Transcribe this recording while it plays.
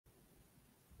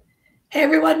Hey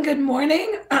everyone, good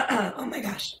morning. Oh my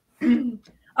gosh.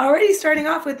 Already starting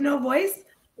off with no voice,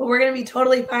 but we're going to be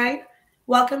totally fine.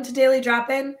 Welcome to Daily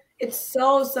Drop-In. It's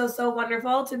so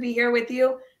wonderful to be here with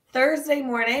you Thursday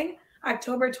morning,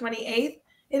 October 28th.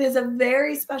 It is a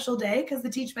very special day because the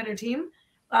Teach Better team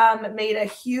made a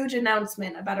huge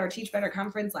announcement about our Teach Better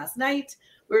conference last night.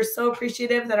 We were so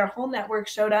appreciative that our whole network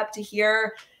showed up to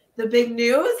hear the big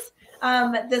news.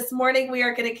 This morning, we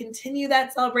are going to continue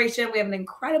that celebration. We have an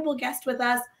incredible guest with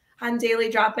us on Daily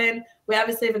Drop-In. We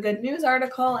obviously have a good news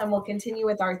article, and we'll continue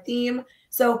with our theme.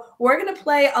 So we're going to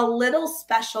play a little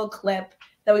special clip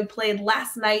that we played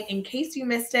last night in case you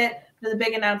missed it for the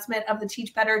big announcement of the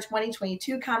Teach Better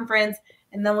 2022 conference,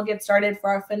 and then we'll get started for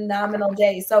our phenomenal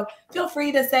day. So feel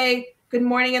free to say good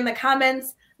morning in the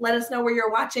comments. Let us know where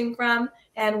you're watching from,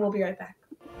 and we'll be right back.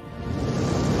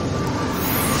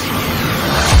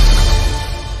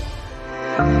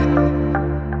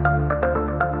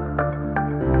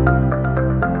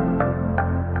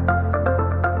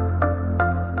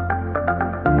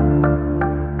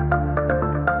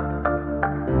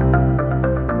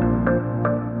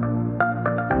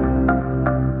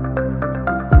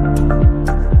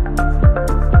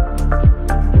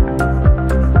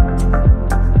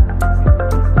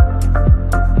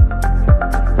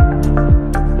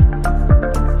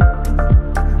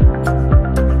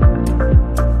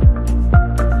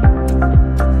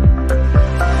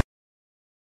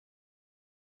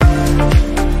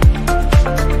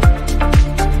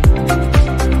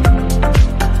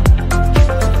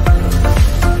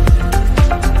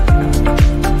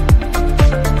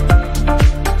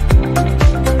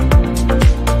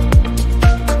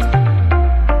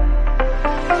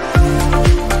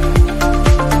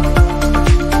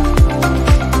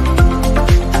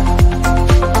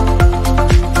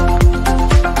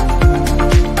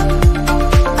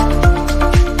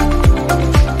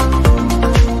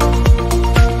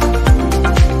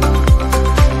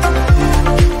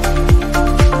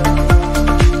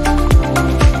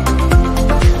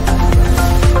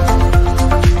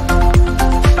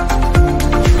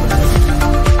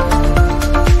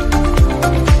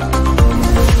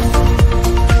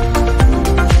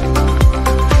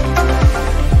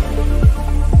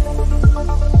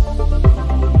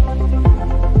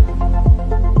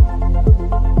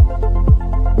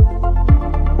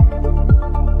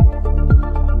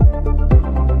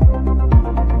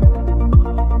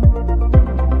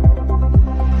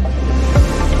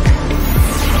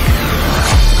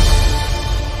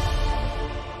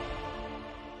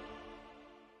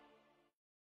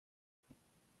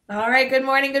 All right, good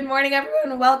morning,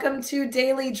 everyone. Welcome to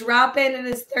Daily Drop-In. It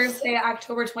is Thursday,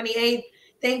 October 28th.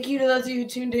 Thank you to those of you who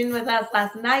tuned in with us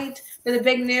last night for the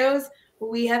big news.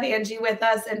 We have Angie with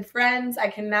us, and friends, I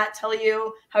cannot tell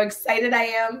you how excited I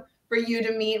am for you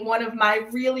to meet one of my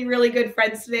really good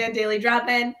friends today on Daily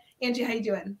Drop-In. Angie, how you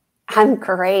doing? I'm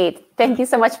great. Thank you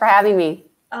so much for having me.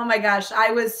 Oh my gosh,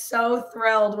 I was so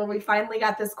thrilled when we finally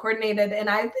got this coordinated, and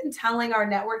I've been telling our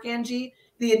network, Angie,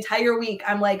 the entire week.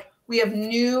 I'm like, we have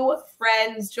new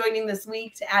friends joining this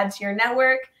week to add to your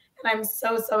network. And I'm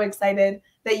so excited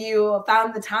that you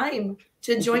found the time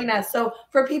to join us. So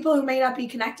for people who may not be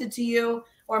connected to you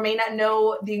or may not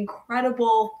know the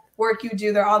incredible work you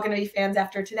do, they're all going to be fans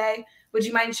after today. Would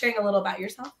you mind sharing a little about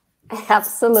yourself?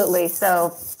 Absolutely.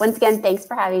 So once again, thanks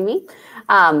for having me.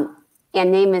 And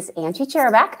name is Angie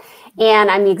Cherebeck, and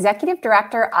I'm the Executive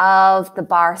Director of the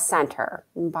BARR Center.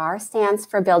 And BARR stands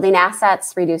for Building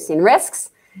Assets, Reducing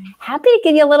Risks. Happy to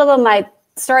give you a little bit of my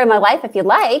story of my life if you'd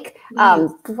like,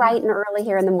 bright and early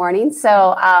here in the morning.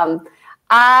 So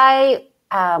I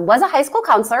was a high school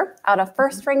counselor out of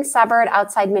First Ring suburb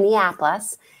outside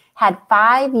Minneapolis, had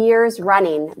 5 years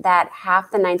running that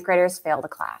half the ninth graders failed a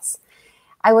class.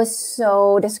 I was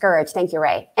so discouraged. Thank you,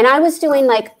 Ray. And I was doing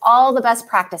like all the best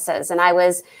practices, and I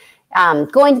was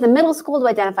going to the middle school to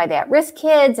identify the at-risk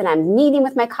kids, and I'm meeting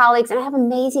with my colleagues, and I have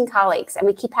amazing colleagues, and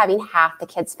we keep having half the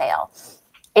kids fail.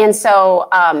 And so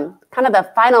kind of the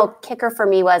final kicker for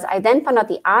me was I then found out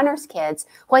the honors kids,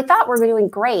 who I thought were doing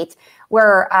great,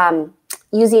 were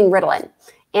using Ritalin.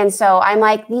 And so I'm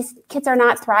like, these kids are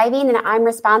not thriving, and I'm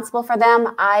responsible for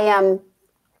them. I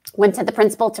went to the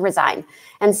principal to resign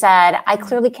and said, I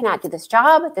clearly cannot do this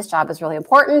job. This job is really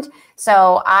important.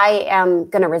 So I am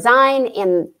going to resign.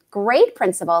 And great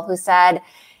principal who said,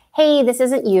 hey, this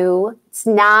isn't you. It's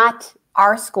not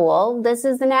our school. This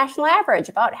is the national average.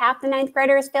 About half the ninth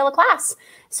graders fail a class.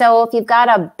 So if you've got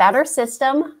a better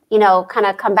system, kind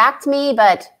of come back to me.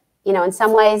 But, in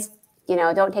some ways,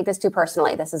 don't take this too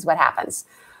personally. This is what happens.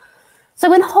 So I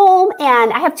went home,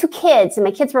 and I have 2 kids, and my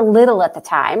kids were little at the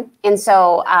time. And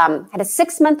so I had a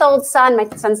 6-month-old son. My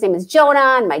son's name is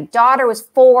Jonah, and my daughter was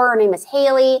 4. Her name is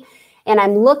Haley. And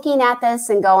I'm looking at this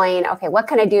and going, okay, what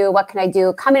can I do? What can I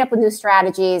do? Coming up with new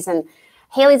strategies. And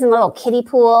Haley's in a little kiddie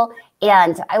pool.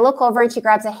 And I look over, and she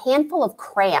grabs a handful of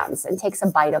crayons and takes a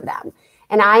bite of them.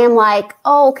 And I am like,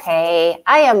 okay,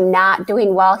 I am not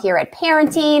doing well here at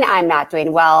parenting. I'm not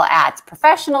doing well at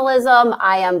professionalism.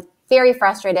 I am very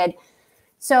frustrated.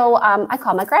 So I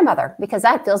call my grandmother, because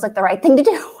that feels like the right thing to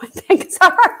do when things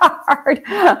are hard.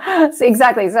 So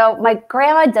exactly. So my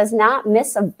grandma does not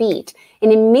miss a beat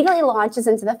and immediately launches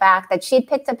into the fact that she'd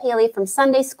picked up Haley from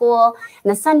Sunday school, and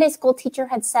the Sunday school teacher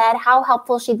had said how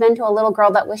helpful she'd been to a little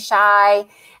girl that was shy.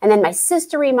 And then my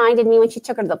sister reminded me when she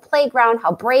took her to the playground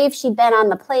how brave she'd been on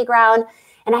the playground.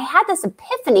 And I had this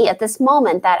epiphany at this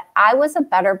moment that I was a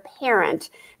better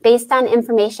parent based on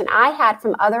information I had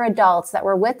from other adults that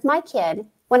were with my kid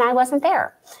when I wasn't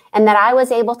there, and that I was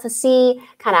able to see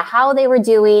kind of how they were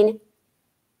doing,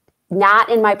 not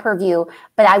in my purview,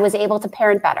 but I was able to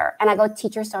parent better. And I go,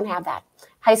 teachers don't have that.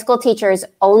 High school teachers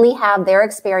only have their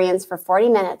experience for 40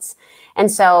 minutes. And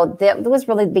so that was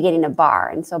really the beginning of BARR.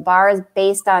 And so BARR is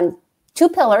based on 2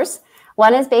 pillars.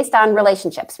 One is based on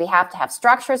relationships. We have to have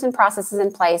structures and processes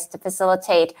in place to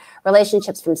facilitate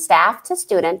relationships from staff to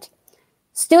student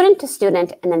to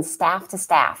student, and then staff to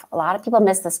staff. A lot of people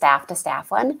miss the staff to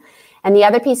staff one. And the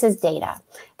other piece is data,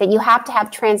 that you have to have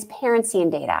transparency in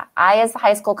data. I, as the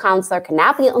high school counselor,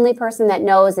 cannot be the only person that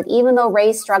knows that even though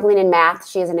Ray's struggling in math,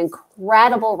 she is an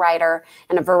incredible writer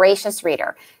and a voracious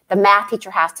reader. The math teacher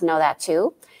has to know that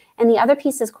too. And the other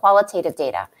piece is qualitative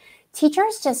data.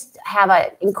 Teachers just have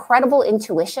an incredible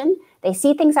intuition. They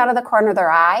see things out of the corner of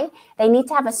their eye. They need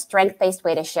to have a strength-based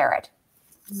way to share it.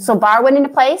 So BARR went into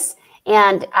place.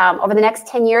 And over the next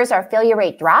 10 years, our failure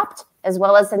rate dropped, as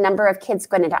well as the number of kids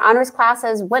going into honors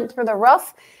classes went through the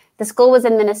roof. The school was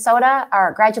in Minnesota.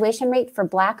 Our graduation rate for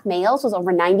Black males was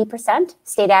over 90%.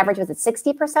 State average was at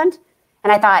 60%.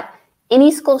 And I thought,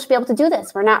 any school should be able to do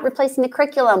this. We're not replacing the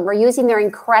curriculum. We're using their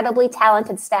incredibly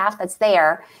talented staff that's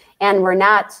there. And we're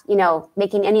not,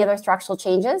 making any other structural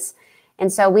changes.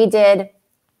 And so we did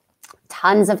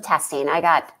tons of testing. I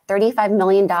got $35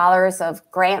 million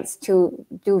of grants to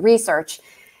do research.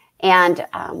 And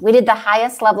we did the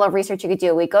highest level of research you could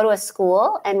do. We'd go to a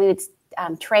school, and we would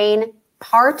train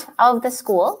part of the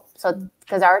school. So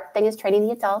because our thing is training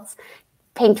the adults,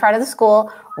 paying part of the school,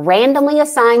 randomly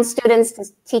assign students to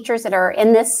teachers that are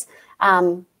in this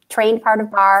trained part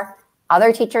of BARR.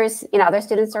 Other teachers, other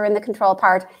students are in the control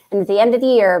part. And at the end of the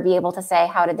year, be able to say,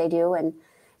 how did they do? And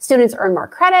students earn more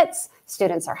credits.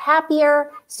 Students are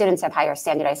happier. Students have higher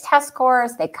standardized test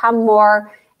scores. They come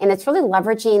more. And it's really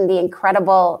leveraging the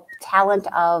incredible talent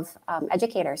of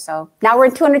educators. So now we're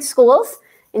in 200 schools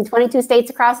in 22 states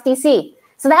across DC.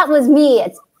 So that was me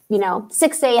at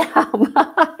 6 a.m.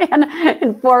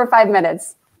 in 4 or 5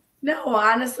 minutes. No,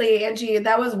 honestly, Angie,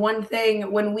 that was one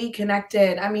thing when we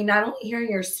connected. I mean, not only hearing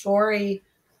your story,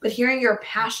 but hearing your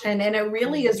passion. And it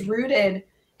really is rooted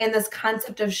in this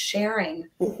concept of sharing,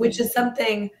 which is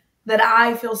something that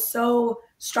I feel so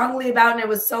strongly about. And it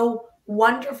was so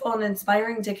wonderful and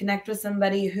inspiring to connect with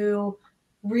somebody who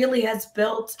really has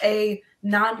built a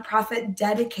nonprofit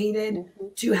dedicated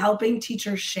to helping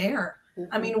teachers share.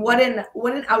 I mean, what an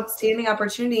outstanding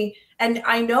opportunity. And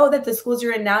I know that the schools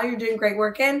you're in now, you're doing great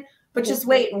work in, but just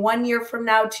wait 1 year from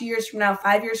now, 2 years from now,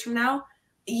 5 years from now,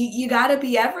 you got to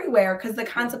be everywhere, because the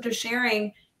concept of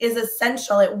sharing is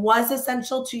essential. It was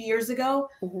essential 2 years ago,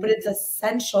 but it's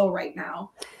essential right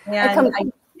now.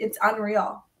 And it's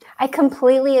unreal. I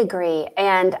completely agree.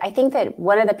 And I think that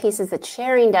one of the pieces that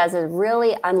sharing does is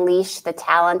really unleash the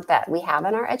talent that we have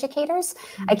in our educators.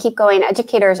 I keep going,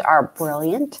 educators are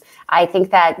brilliant. I think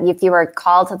that if you were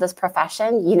called to this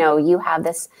profession, you have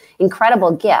this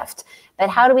incredible gift. But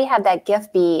how do we have that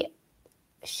gift be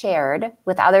shared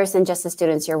with others than just the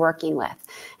students you're working with?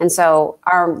 And so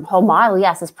our whole model,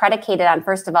 yes, is predicated on,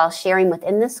 first of all, sharing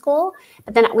within the school,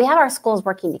 but then we have our schools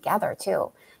working together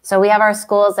too. So we have our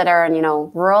schools that are in,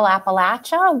 rural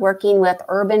Appalachia working with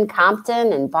urban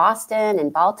Compton and Boston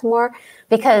and Baltimore,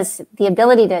 because the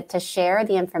ability to share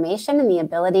the information and the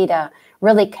ability to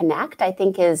really connect, I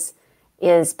think is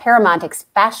paramount,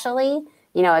 especially,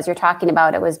 as you're talking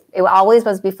about, it always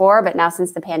was before, but now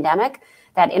since the pandemic,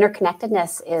 that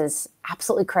interconnectedness is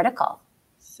absolutely critical.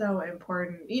 So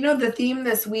important. The theme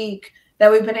this week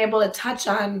that we've been able to touch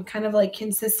on kind of like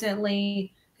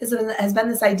consistently has been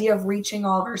this idea of reaching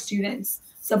all of our students,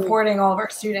 supporting all of our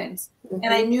students.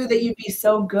 And I knew that you'd be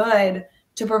so good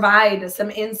to provide some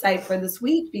insight for this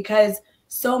week, because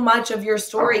so much of your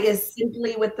story is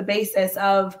simply with the basis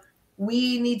of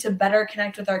we need to better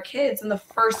connect with our kids. And the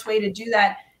first way to do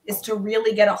that is to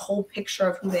really get a whole picture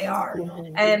of who they are.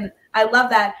 And I love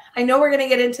that. I know we're going to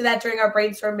get into that during our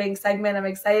brainstorming segment. I'm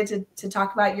excited to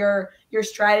talk about your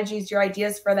strategies, your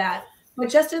ideas for that, but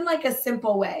just in like a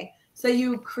simple way. So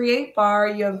you create BARR,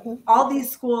 you have all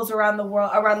these schools around the world,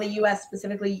 around the US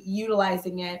specifically,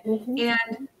 utilizing it.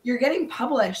 And you're getting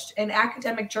published in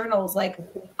academic journals like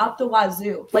up the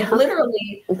wazoo. Like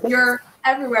literally, you're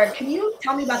everywhere. Can you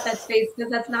tell me about that space?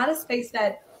 Because that's not a space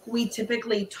that we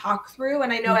typically talk through.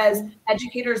 And I know as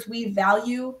educators, we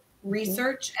value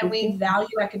research and we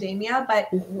value academia, but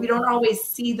we don't always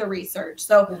see the research.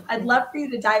 So I'd love for you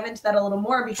to dive into that a little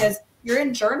more, because you're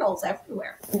in journals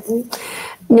everywhere.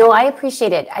 No, I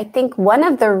appreciate it. I think one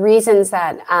of the reasons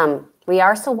that we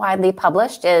are so widely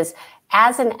published is,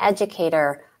 as an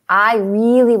educator, I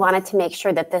really wanted to make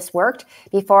sure that this worked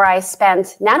before I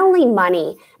spent not only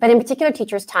money, but in particular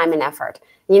teachers' time and effort.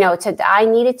 You know, I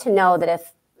needed to know that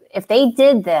if they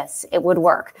did this, it would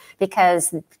work,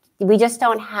 because we just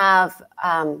don't have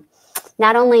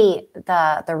not only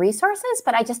the resources,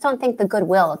 but I just don't think the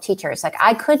goodwill of teachers. Like,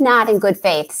 I could not in good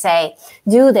faith say,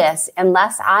 do this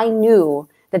unless I knew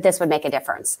that this would make a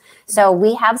difference. So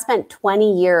we have spent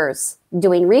 20 years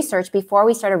doing research before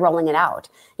we started rolling it out,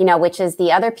 you know, which is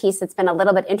the other piece that's been a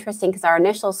little bit interesting, because our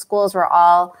initial schools were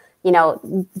all, you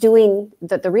know, doing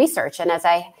the research. And as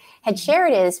I had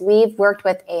shared, is we've worked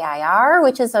with AIR,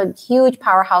 which is a huge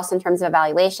powerhouse in terms of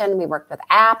evaluation. We worked with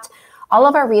APT. All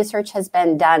of our research has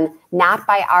been done not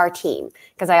by our team,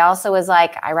 because I also was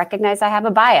like, I recognize I have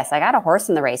a bias. I got a horse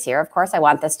in the race here. Of course, I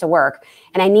want this to work,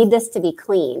 and I need this to be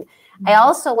clean. I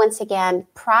also, once again,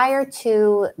 prior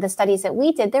to the studies that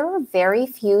we did, there were very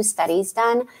few studies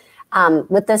done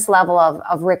with this level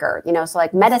of rigor. You know, so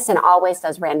like medicine always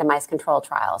does randomized control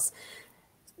trials.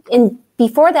 And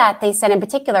before that, they said in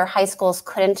particular, high schools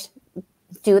couldn't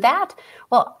do that.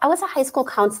 Well, I was a high school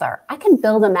counselor. I can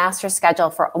build a master schedule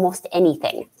for almost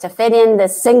anything to fit in the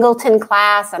singleton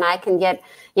class, and I can get,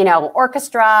 you know,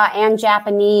 orchestra and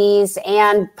Japanese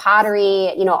and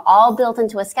pottery, you know, all built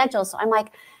into a schedule. So I'm like,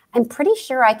 I'm pretty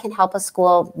sure I can help a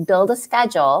school build a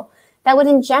schedule that would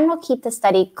in general keep the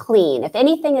study clean. If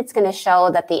anything, it's going to show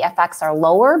that the effects are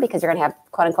lower, because you're going to have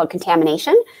quote unquote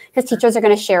contamination, because teachers are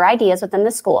going to share ideas within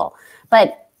the school.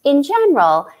 But in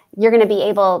general, you're going to be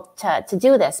able to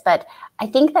do this. But I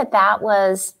think that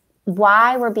was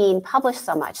why we're being published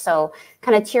so much. So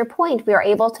kind of to your point, we are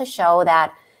able to show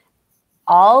that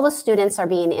all the students are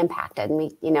being impacted.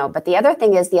 You know, but the other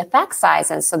thing is the effect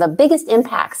sizes. So the biggest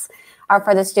impacts are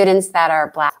for the students that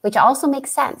are Black, which also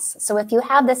makes sense. So if you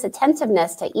have this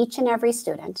attentiveness to each and every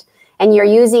student, and you're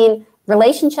using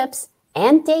relationships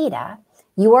and data,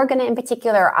 you are going to in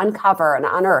particular uncover and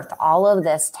unearth all of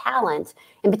this talent,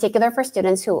 in particular for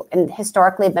students who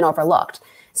historically have been overlooked.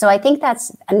 So I think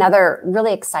that's another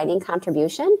really exciting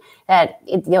contribution, that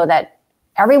you know, that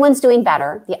everyone's doing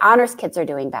better. The honors kids are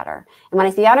doing better. And when I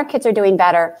say the honor kids are doing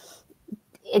better,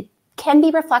 it can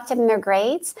be reflected in their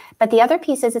grades, but the other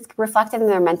piece is it's reflected in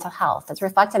their mental health. It's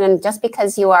reflected in, just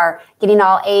because you are getting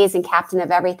all A's and captain of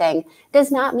everything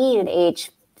does not mean at age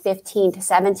 15 to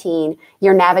 17,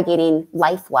 you're navigating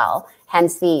life well.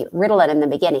 Hence the riddle it in the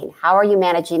beginning. How are you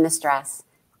managing the stress?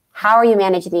 How are you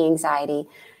managing the anxiety?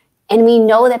 And we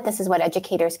know that this is what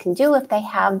educators can do if they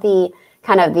have the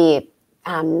kind of the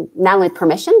not only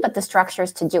permission, but the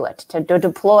structures to do it, to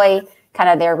deploy kind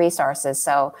of their resources.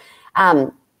 So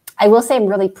I will say I'm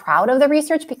really proud of the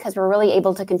research, because we're really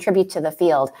able to contribute to the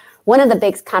field. One of the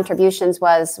big contributions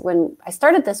was when I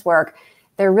started this work,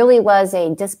 there really was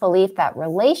a disbelief that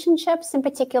relationships in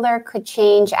particular could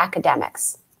change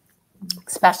academics,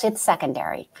 especially at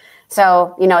secondary.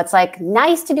 So, you know, it's like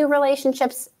nice to do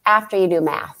relationships after you do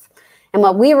math. And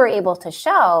what we were able to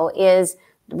show is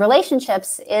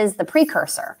relationships is the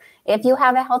precursor. If you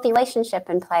have a healthy relationship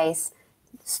in place,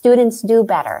 students do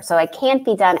better. So it can't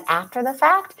be done after the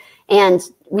fact. And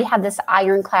we have this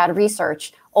ironclad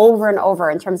research over and over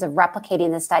in terms of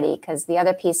replicating the study, because the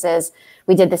other piece is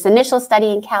we did this initial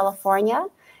study in California,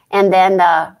 and then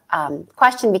the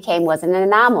question became, was it an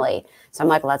anomaly? So I'm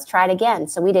like, let's try it again.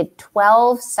 So we did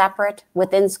 12 separate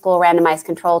within school randomized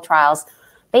control trials,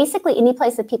 basically any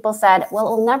place that people said, well,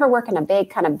 it will never work in a big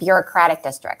kind of bureaucratic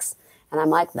districts. And I'm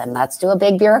like, then let's do a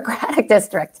big bureaucratic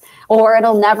district. Or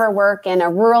it'll never work in a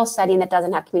rural setting that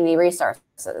doesn't have community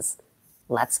resources.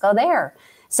 Let's go there.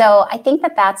 So I think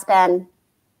that that's been,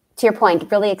 to your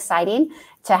point, really exciting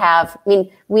to have. I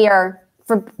mean, we are,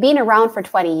 for being around for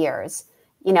 20 years,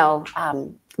 you know,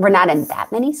 we're not in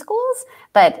that many schools,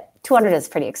 but 200 is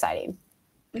pretty exciting.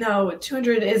 No,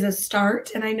 200 is a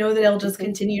start, and I know that it'll just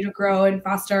continue to grow and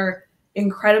foster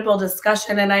incredible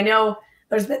discussion. And I know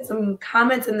there's been some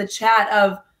comments in the chat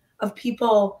of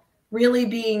people really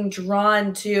being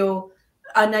drawn to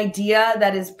an idea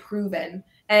that is proven.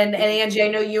 And Angie, I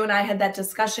know you and I had that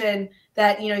discussion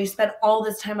that, you spent all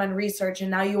this time on research and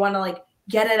now you want to like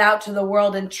get it out to the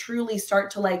world and truly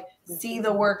start to like see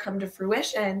the work come to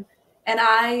fruition. And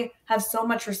I have so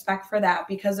much respect for that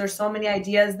because there's so many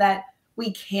ideas that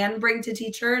we can bring to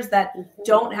teachers that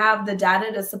don't have the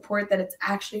data to support that it's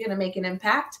actually going to make an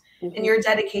impact. And your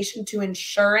dedication to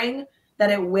ensuring that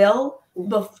it will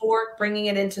before bringing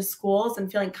it into schools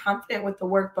and feeling confident with the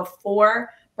work before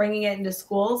bringing it into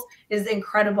schools is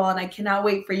incredible. And I cannot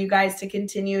wait for you guys to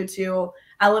continue to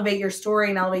elevate your story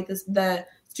and elevate the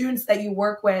students that you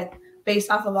work with based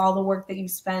off of all the work that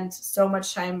you've spent so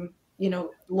much time,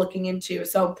 looking into.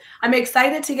 So I'm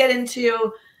excited to get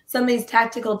into some of these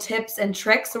tactical tips and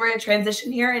tricks. So we're going to transition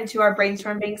here into our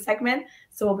brainstorming segment.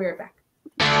 So we'll be right back.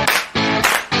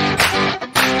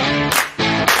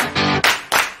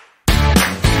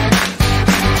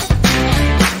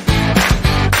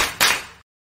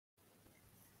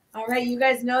 All right, you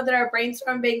guys know that our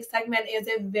brainstorm bank segment is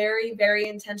a very, very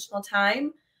intentional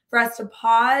time for us to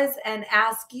pause and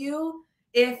ask you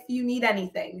if you need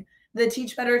anything. The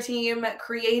Teach Better team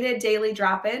created Daily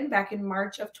Drop-In back in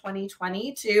March of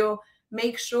 2020 to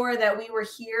make sure that we were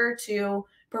here to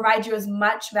provide you as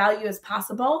much value as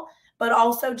possible, but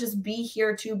also just be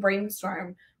here to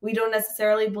brainstorm. We don't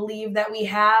necessarily believe that we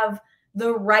have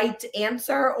the right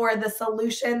answer or the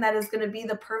solution that is going to be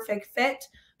the perfect fit,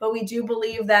 but we do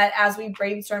believe that as we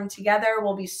brainstorm together,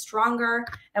 we'll be stronger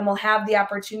and we'll have the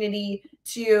opportunity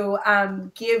to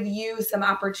give you some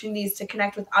opportunities to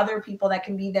connect with other people that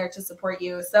can be there to support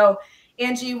you. So,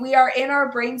 Angie, we are in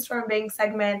our brainstorm bank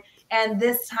segment, and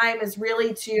this time is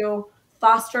really to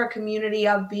foster a community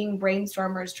of being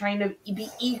brainstormers, trying to be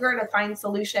eager to find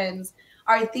solutions.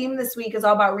 Our theme this week is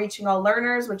all about reaching all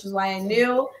learners, which is why I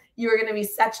knew you were going to be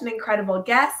such an incredible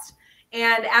guest.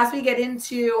 And as we get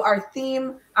into our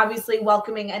theme, obviously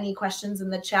welcoming any questions in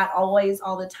the chat always,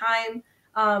 all the time.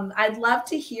 I'd love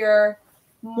to hear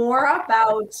more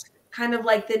about kind of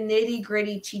like the nitty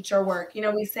gritty teacher work.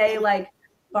 We say like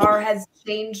BARR has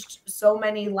changed so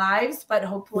many lives, but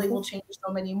hopefully will change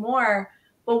so many more.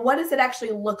 But what does it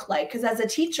actually look like? Because as a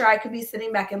teacher, I could be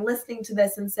sitting back and listening to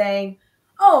this and saying,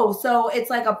 oh, so it's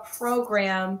like a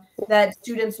program that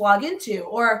students log into,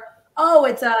 or oh,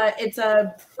 it's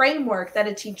a framework that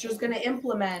a teacher is going to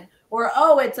implement, or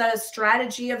oh, it's a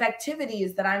strategy of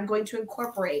activities that I'm going to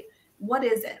incorporate. What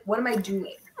is it? What am I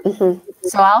doing?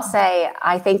 So I'll say,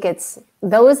 I think it's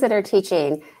those that are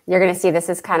teaching, you're going to see this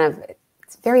is kind of,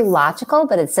 it's very logical,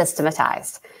 but it's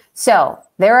systematized. So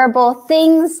there are both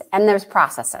things and there's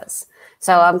processes.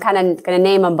 So I'm kind of going to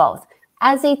name them both.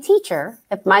 As a teacher,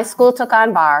 if my school took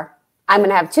on BARR, I'm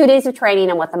going to have 2 days of training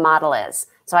on what the model is.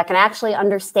 So I can actually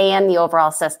understand the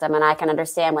overall system and I can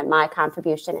understand what my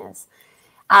contribution is.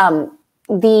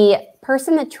 The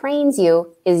person that trains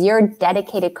you is your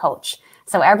dedicated coach.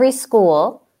 So every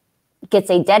school gets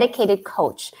a dedicated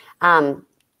coach. 10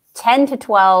 to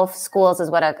 12 schools is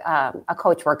what a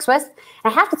coach works with.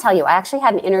 And I have to tell you, I actually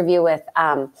had an interview with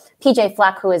PJ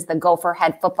Fleck, who is the Gopher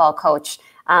head football coach,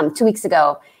 2 weeks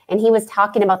ago. And he was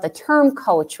talking about the term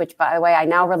coach, which, by the way, I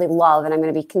now really love, and I'm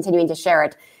going to be continuing to share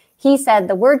it. He said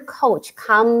the word coach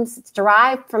it's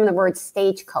derived from the word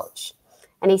stagecoach.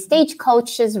 And a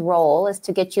stagecoach's role is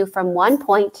to get you from one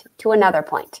point to another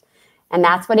point. And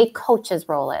that's what a coach's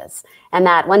role is. And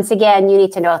that, once again, you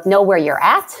need to know where you're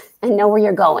at and know where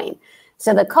you're going.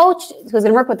 So the coach who's going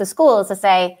to work with the school is to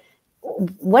say,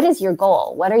 what is your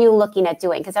goal? What are you looking at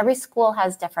doing? Because every school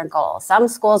has different goals. Some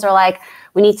schools are like,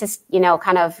 we need to,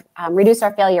 reduce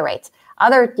our failure rates.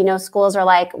 Other, schools are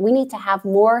like, we need to have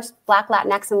more Black,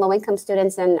 Latinx, and low-income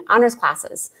students in honors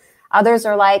classes. Others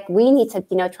are like, we need to,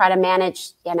 try to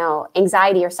manage,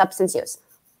 anxiety or substance use.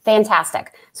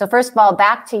 Fantastic. So first of all,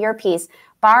 back to your piece,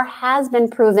 BARR has been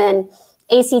proven.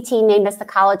 ACT named us the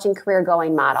college and career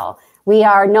going model. We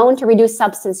are known to reduce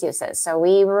substance uses. So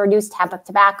we reduce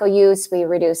tobacco use, we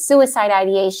reduce suicide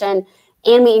ideation,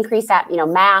 and we increase that,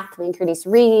 math, we increase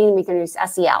reading, we can reduce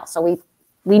SEL. So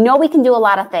we know we can do a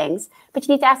lot of things, but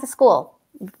you need to ask the school,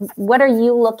 what are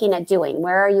you looking at doing?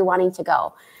 Where are you wanting to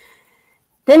go?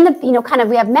 Then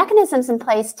we have mechanisms in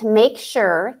place to make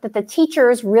sure that the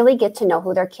teachers really get to know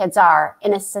who their kids are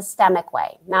in a systemic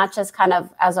way, not just kind of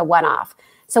as a one-off.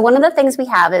 So one of the things we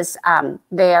have is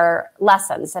their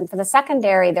lessons. And for the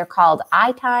secondary, they're called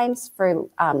I times. For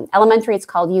elementary, it's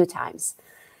called U times.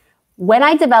 When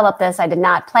I developed this, I did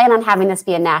not plan on having this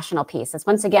be a national piece. This,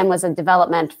 once again, was a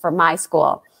development for my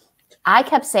school. I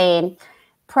kept saying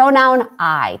pronoun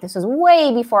I. This was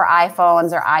way before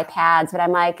iPhones or iPads, but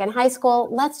I'm like, in high school,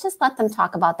 let's just let them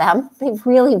talk about them. They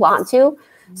really want to.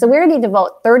 So we're going to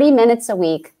devote 30 minutes a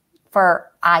week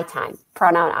for I time,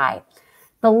 pronoun I.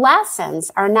 The lessons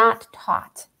are not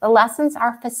taught. The lessons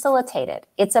are facilitated.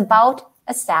 It's about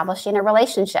establishing a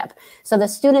relationship so the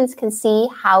students can see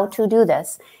how to do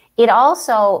this. It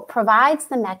also provides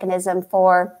the mechanism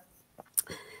for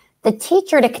the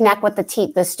teacher to connect with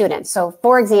the student. So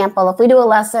for example, if we do a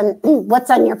lesson, what's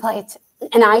on your plate?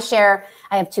 And I share,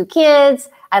 I have 2 kids,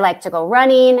 I like to go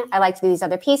running, I like to do these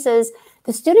other pieces.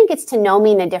 The student gets to know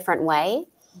me in a different way.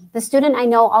 The student I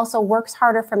know also works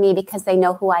harder for me because they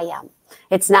know who I am.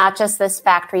 It's not just this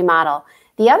factory model.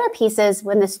 The other piece is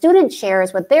when the student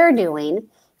shares what they're doing,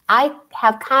 I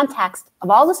have context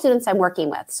of all the students I'm working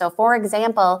with. So for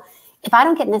example, if I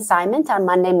don't get an assignment on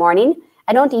Monday morning,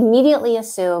 I don't immediately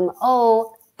assume,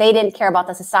 oh, they didn't care about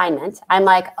this assignment. I'm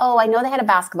like, oh, I know they had a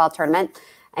basketball tournament.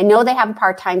 I know they have a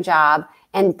part-time job.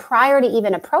 And prior to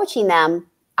even approaching them,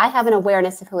 I have an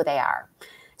awareness of who they are.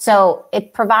 So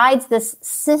it provides this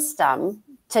system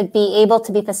to be able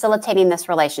to be facilitating this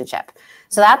relationship.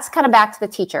 So that's kind of back to the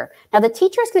teacher. Now the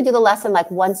teacher is going to do the lesson like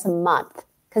once a month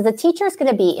because the teacher is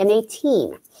going to be in a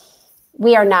team.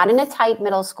 We are not in a tight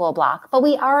middle school block, but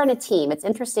we are in a team. It's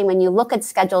interesting when you look at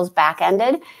schedules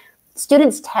back-ended,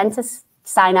 students tend to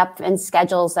sign up in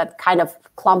schedules that kind of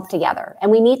clump together.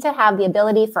 And we need to have the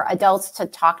ability for adults to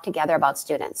talk together about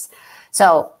students.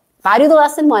 So if I do the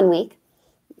lesson one week,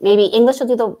 maybe English will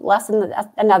do the lesson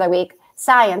another week,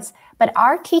 science, but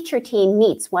our teacher team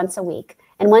meets once a week.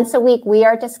 And once a week, we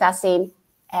are discussing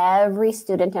every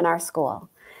student in our school.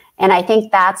 And I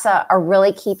think that's a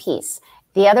really key piece.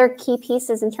 The other key piece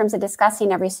is in terms of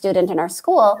discussing every student in our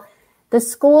school, the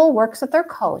school works with their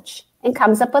coach and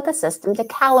comes up with a system to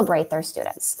calibrate their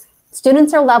students.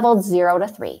 Students are leveled 0 to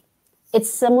 3.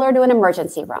 It's similar to an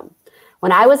emergency room.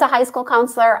 When I was a high school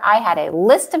counselor, I had a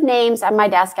list of names on my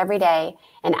desk every day,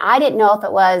 and I didn't know if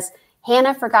it was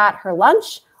Hannah forgot her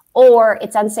lunch or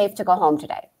it's unsafe to go home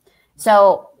today.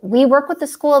 So we work with the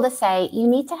school to say, you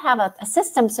need to have a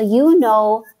system so you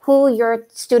know who your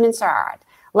students are at.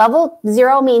 Level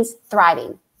 0 means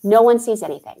thriving. No one sees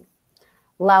anything.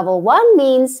 Level 1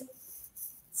 means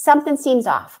something seems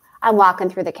off. I'm walking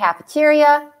through the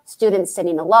cafeteria, students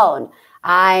sitting alone.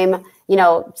 I'm,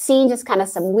 seeing just kind of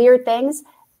some weird things.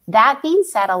 That being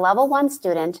said, a level 1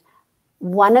 student,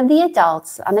 one of the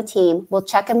adults on the team will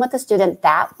check in with the student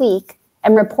that week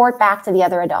and report back to the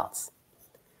other adults.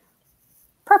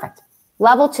 Perfect.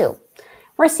 Level 2,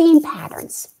 we're seeing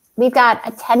patterns. We've got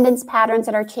attendance patterns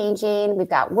that are changing. We've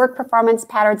got work performance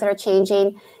patterns that are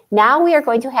changing. Now we are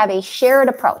going to have a shared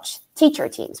approach. Teacher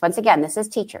teams, once again, this is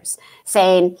teachers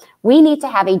saying we need to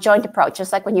have a joint approach,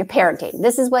 just like when you're parenting.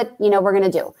 This is what we're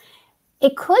going to do.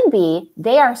 It could be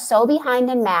they are so behind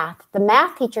in math. The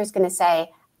math teacher is going to say,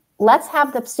 let's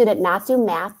have the student not do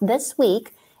math this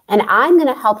week, and I'm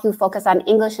going to help you focus on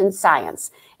English and science.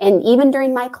 And even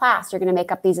during my class, you're going to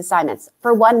make up these assignments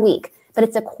for 1 week. But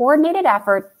it's a coordinated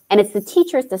effort, and it's the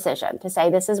teacher's decision to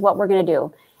say, this is what we're going to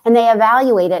do. And they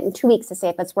evaluate it in 2 weeks to say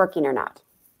if it's working or not.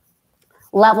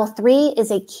 Level 3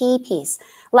 is a key piece.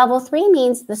 Level 3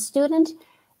 means the student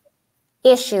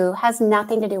issue has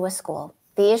nothing to do with school.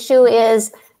 The issue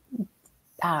is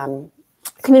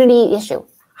community issue,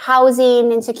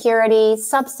 housing insecurity,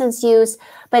 substance use.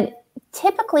 But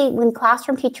typically when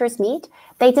classroom teachers meet,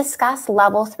 they discuss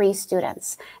level 3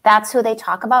 students. That's who they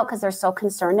talk about because they're so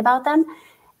concerned about them.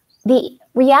 The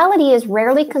reality is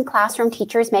rarely can classroom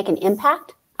teachers make an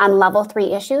impact on level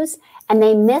 3 issues, and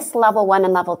they miss level 1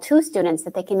 and level 2 students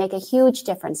that they can make a huge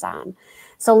difference on.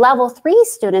 So level 3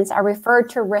 students are referred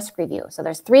to risk review. So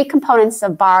there's 3 components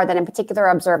of BARR that in particular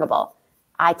are observable.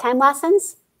 I-time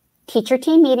lessons, teacher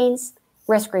team meetings,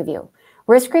 risk review.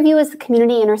 Risk review is the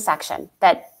community intersection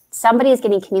that somebody is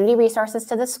getting community resources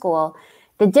to the school.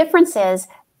 The difference is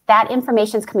that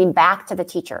information is coming back to the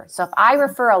teacher. So if I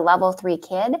refer a level 3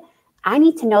 kid, I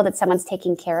need to know that someone's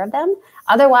taking care of them.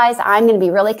 Otherwise, I'm going to be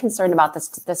really concerned about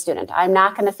the student. I'm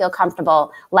not going to feel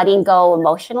comfortable letting go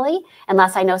emotionally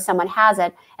unless I know someone has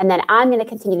it, and then I'm going to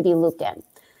continue to be looped in.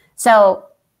 So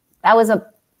that was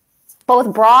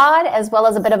both broad as well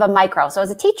as a bit of a micro. So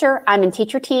as a teacher, I'm in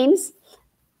teacher teams.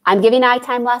 I'm giving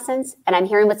I-time lessons, and I'm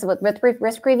hearing what's with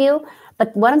risk review.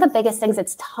 But one of the biggest things,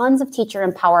 it's tons of teacher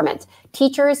empowerment.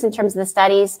 Teachers, in terms of the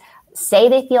studies, say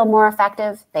they feel more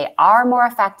effective. They are more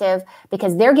effective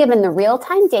because they're given the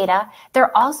real-time data.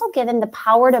 They're also given the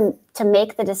power to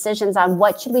make the decisions on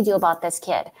what should we do about this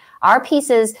kid. Our piece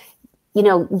is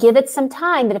give it some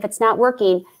time, but if it's not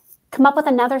working, come up with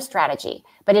another strategy.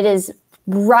 But it is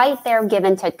right there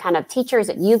given to kind of teachers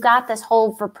that you've got this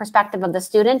whole perspective of the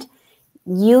student.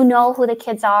 You know who the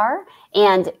kids are,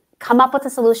 and come up with a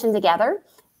solution together.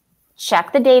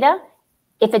 Check the data.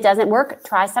 If it doesn't work,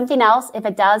 try something else. If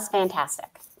it does, fantastic.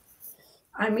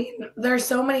 I mean, there's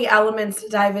so many elements to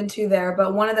dive into there,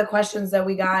 but one of the questions that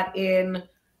we got in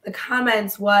the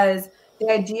comments was the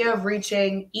idea of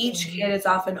reaching each kid is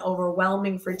often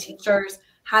overwhelming for teachers.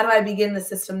 How do I begin the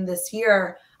system this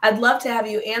year? I'd love to have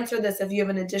you answer this if you have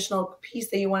an additional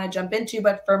piece that you want to jump into.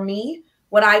 But for me,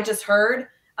 what I just heard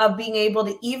of being able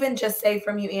to even just say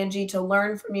from you, Angie, to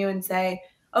learn from you and say,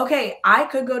 okay, I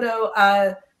could go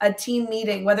to a team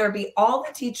meeting, whether it be all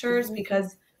the teachers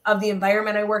because of the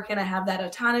environment I work in, I have that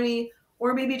autonomy,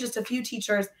 or maybe just a few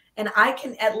teachers, and I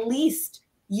can at least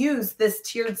use this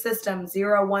tiered system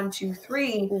 0, 1, 2,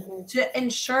 3 to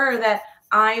ensure that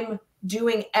I'm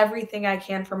doing everything I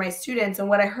can for my students. And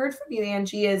what I heard from you,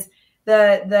 Angie, is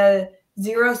the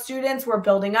 0 students we're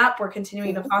building up. We're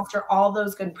continuing to foster all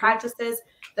those good practices.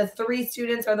 The 3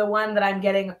 students are the one that I'm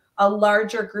getting a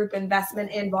larger group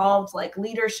investment involved, like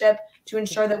leadership, to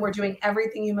ensure that we're doing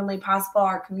everything humanly possible.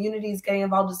 Our community is getting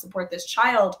involved to support this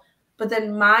child. But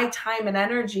then my time and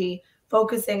energy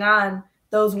focusing on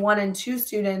those 1 and 2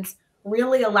 students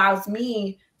really allows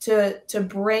me to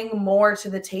bring more to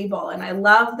the table. And I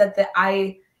love that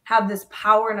I have this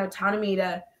power and autonomy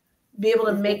to be able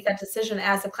to make that decision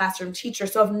as a classroom teacher.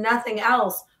 So if nothing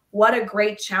else, what a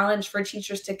great challenge for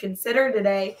teachers to consider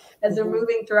today as they're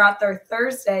moving throughout their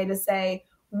Thursday to say,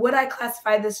 would I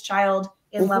classify this child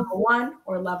in level 1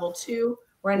 or level 2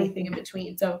 or anything in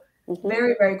between? So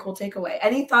very, very cool takeaway.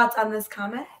 Any thoughts on this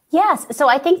comment? Yes. So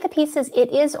I think the piece is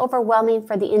it is overwhelming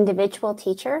for the individual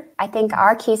teacher. I think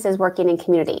our piece is working in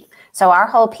community. So our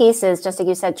whole piece is, just like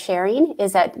you said, sharing,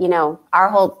 is that, our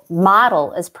whole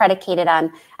model is predicated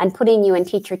on putting you in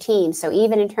teacher teams. So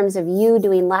even in terms of you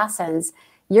doing lessons,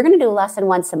 you're going to do a lesson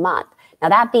once a month. Now,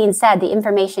 that being said, the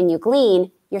information you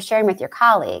glean, you're sharing with your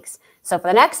colleagues. So for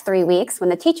the next 3 weeks, when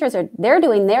the teachers they're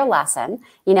doing their lesson,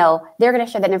 they're going to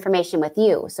share that information with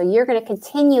you. So you're going to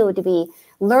continue to be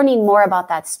learning more about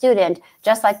that student,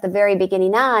 just like the very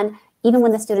beginning on, even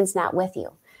when the student's not with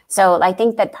you. So I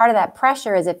think that part of that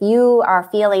pressure is if you are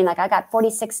feeling like I got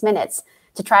 46 minutes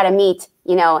to try to meet,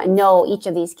 and know each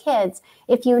of these kids,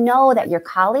 if you know that your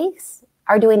colleagues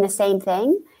are doing the same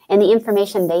thing and the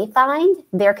information they find,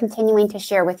 they're continuing to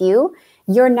share with you,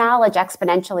 your knowledge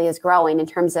exponentially is growing in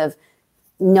terms of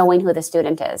knowing who the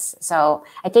student is. So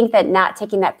I think that not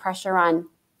taking that pressure on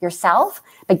yourself,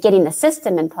 but getting the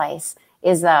system in place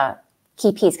is the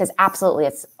key piece, because absolutely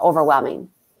it's overwhelming.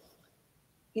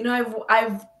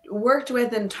 I've worked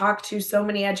with and talked to so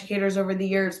many educators over the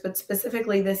years, but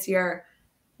specifically this year,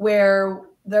 where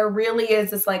there really is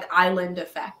this like island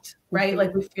effect, right?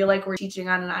 Like we feel like we're teaching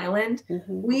on an island.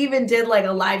 We even did like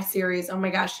a live series, oh my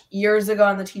gosh, years ago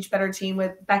on the Teach Better team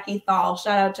with Becky Thal,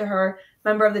 shout out to her,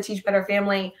 member of the Teach Better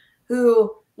family,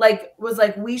 who was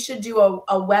like, we should do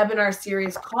a webinar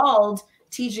series called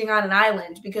Teaching on an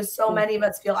Island, because so many of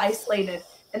us feel isolated.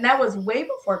 And that was way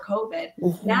before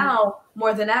COVID. Now,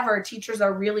 more than ever, teachers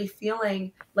are really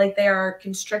feeling like they are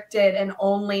constricted and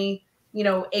only,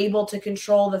 able to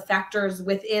control the factors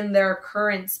within their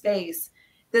current space.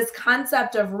 This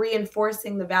concept of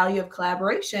reinforcing the value of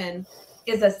collaboration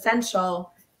is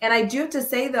essential. And I do have to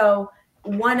say, though,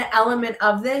 one element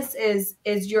of this is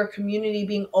your community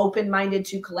being open-minded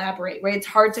to collaborate, right? It's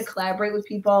hard to collaborate with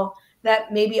people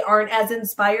that maybe aren't as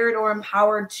inspired or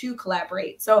empowered to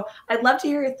collaborate. So I'd love to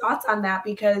hear your thoughts on that,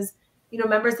 because,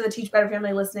 members of the Teach Better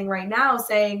family listening right now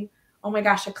saying, oh my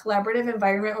gosh, a collaborative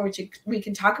environment where we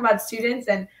can talk about students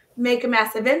and make a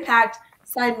massive impact,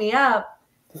 sign me up.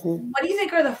 What do you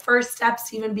think are the first steps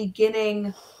to even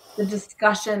beginning the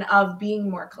discussion of being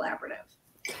more collaborative?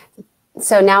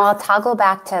 So now I'll toggle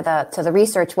back to the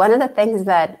research. One of the things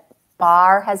that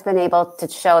BARR has been able to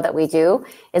show that we do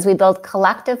is we build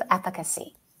collective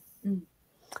efficacy,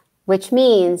 which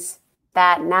means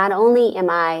that not only am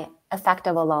I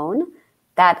effective alone,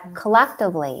 that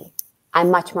collectively I'm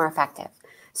much more effective.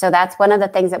 So that's one of the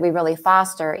things that we really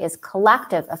foster is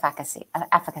collective efficacy,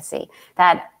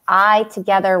 that I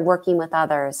together working with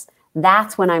others,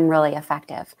 that's when I'm really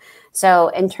effective. So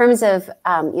in terms of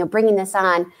bringing this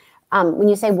on, when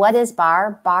you say what is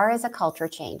BARR, BARR is a culture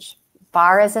change.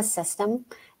 BARR is a system.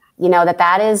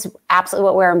 that is absolutely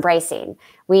what we're embracing.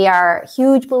 We are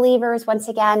huge believers, once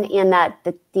again, in that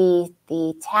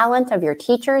the talent of your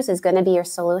teachers is going to be your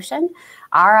solution.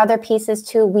 Our other pieces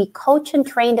too, we coach and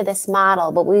train to this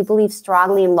model, but we believe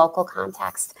strongly in local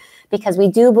context, because we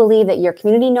do believe that your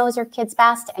community knows your kids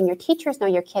best and your teachers know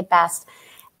your kid best.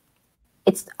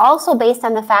 It's also based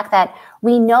on the fact that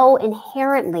we know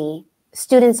inherently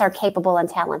students are capable and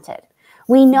talented.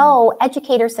 We know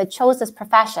educators that chose this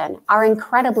profession are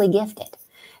incredibly gifted.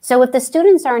 So if the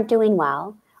students aren't doing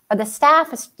well, or the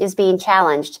staff is being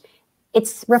challenged,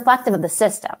 it's reflective of the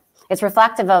system. It's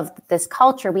reflective of this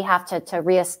culture we have to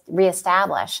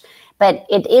reestablish, but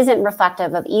it isn't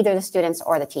reflective of either the students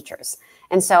or the teachers.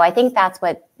 And so I think that's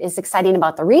what is exciting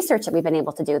about the research that we've been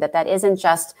able to do, that isn't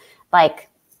just like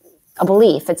a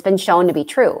belief. It's been shown to be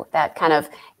true, that kind of,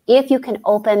 if you can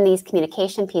open these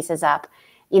communication pieces up,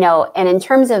 and in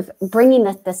terms of bringing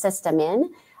the system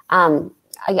in,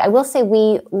 I will say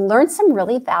we learned some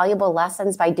really valuable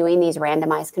lessons by doing these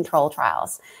randomized control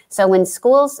trials. So when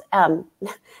schools,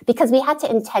 because we had to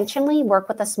intentionally work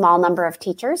with a small number of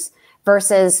teachers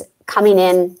versus coming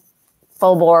in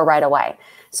full bore right away.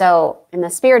 So in the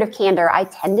spirit of candor, I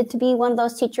tended to be one of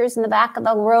those teachers in the back of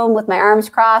the room with my arms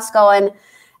crossed going,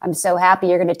 I'm so happy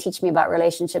you're going to teach me about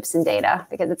relationships and data,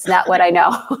 because it's not what I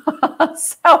know.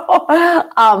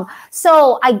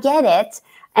 So I get it.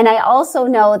 And I also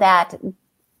know that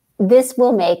this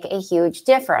will make a huge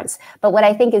difference. But what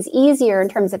I think is easier in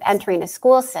terms of entering a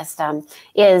school system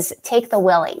is take the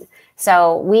willing.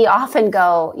 So we often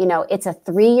go, it's a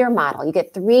 3-year model. You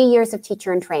get 3 years of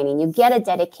teacher and training. You get a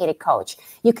dedicated coach.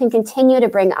 You can continue to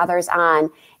bring others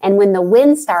on. And when the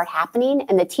wins start happening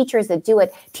and the teachers that do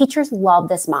it, teachers love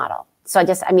this model. So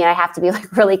I have to be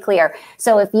really clear.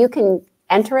 So if you can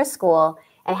enter a school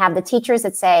and have the teachers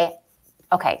that say,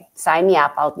 okay, sign me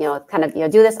up. I'll, do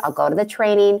this. I'll go to the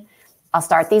training. I'll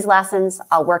start these lessons.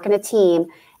 I'll work in a team.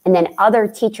 And then other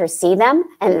teachers see them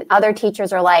and other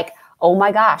teachers are like, oh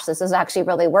my gosh, this is actually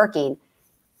really working.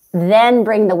 Then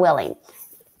bring the willing.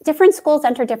 Different schools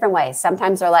enter different ways.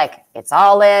 Sometimes they're like, it's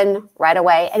all in right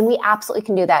away. And we absolutely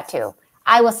can do that too.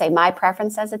 I will say my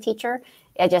preference as a teacher,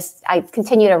 I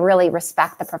continue to really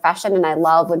respect the profession. And I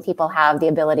love when people have the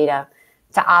ability to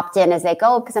opt in as they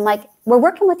go, because I'm like, we're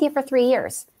working with you for 3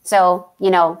 years. So,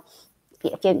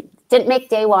 if you didn't make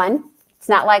day one, it's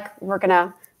not like we're going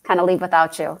to kind of leave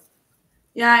without you.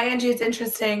 Yeah, Angie, it's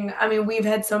interesting. I mean, we've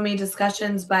had so many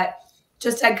discussions, but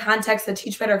just to add context, the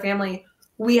Teach Better family,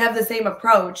 we have the same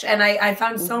approach. And I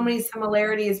found so many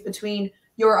similarities between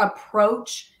your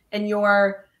approach and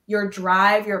your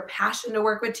drive, your passion to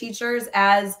work with teachers,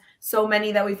 as so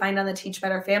many that we find on the Teach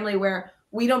Better family, where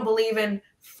we don't believe in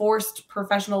forced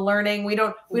professional learning. We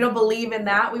don't believe in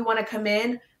that. We want to come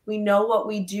in. We know what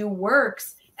we do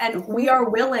works. And we are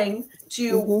willing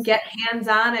to get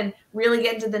hands-on and really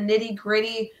get into the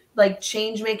nitty-gritty, like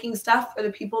change-making stuff for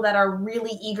the people that are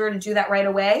really eager to do that right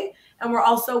away. And we're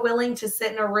also willing to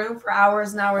sit in a room for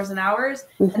hours and hours and hours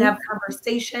and have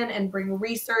conversation and bring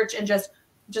research and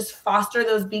just foster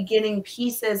those beginning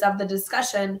pieces of the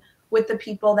discussion with the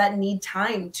people that need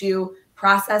time to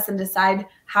process and decide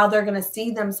how they're going to see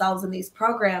themselves in these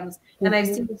programs. And I've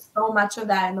seen so much of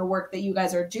that in the work that you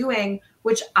guys are doing,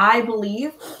 which I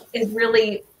believe is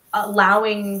really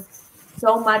allowing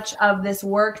so much of this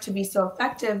work to be so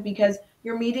effective, because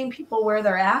you're meeting people where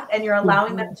they're at and you're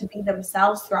allowing them to be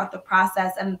themselves throughout the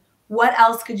process. And what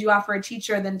else could you offer a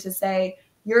teacher than to say,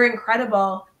 you're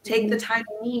incredible, take the time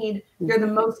you need, you're the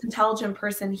most intelligent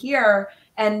person here,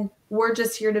 and we're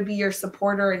just here to be your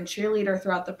supporter and cheerleader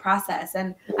throughout the process.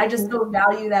 And I just so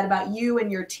value that about you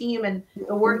and your team and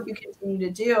the work you continue to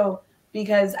do,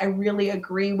 because I really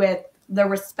agree with the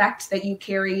respect that you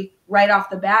carry right off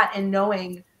the bat in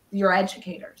knowing your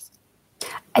educators.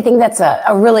 I think that's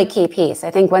a really key piece.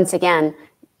 I think, once again,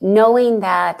 knowing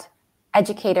that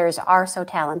educators are so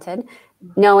talented,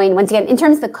 knowing, once again, in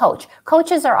terms of the coach,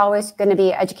 coaches are always going to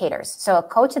be educators. So a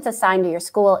coach that's assigned to your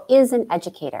school is an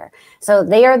educator. So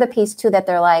they are the piece too, that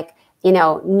they're like,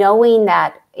 knowing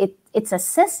that it's a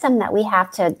system that we have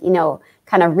to,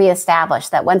 kind of reestablish.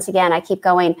 That, once again, I keep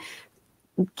going,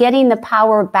 getting the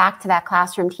power back to that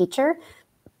classroom teacher,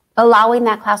 allowing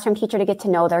that classroom teacher to get to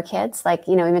know their kids. Like,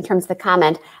 even in terms of the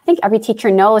comment, I think every teacher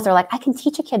knows, they're like, I can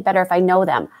teach a kid better if I know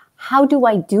them. How do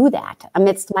I do that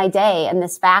amidst my day in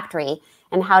this factory?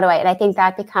 And I think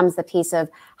that becomes the piece of,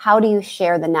 how do you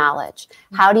share the knowledge?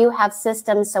 How do you have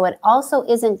systems so it also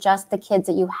isn't just the kids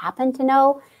that you happen to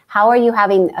know? How are you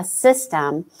having a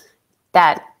system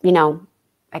that,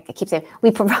 I keep saying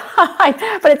we provide,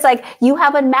 but it's like you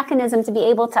have a mechanism to be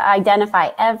able to identify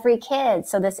every kid.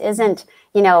 So this isn't,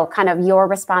 kind of your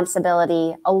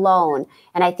responsibility alone.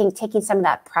 And I think taking some of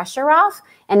that pressure off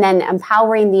and then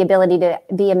empowering the ability to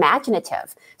be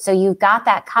imaginative. So you've got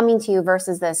that coming to you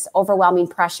versus this overwhelming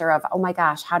pressure of, oh my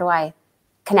gosh, how do I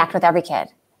connect with every kid?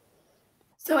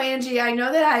 So Angie, I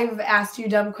know that I've asked you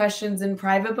dumb questions in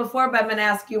private before, but I'm going to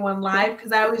ask you one live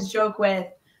because I always joke with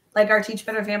like our Teach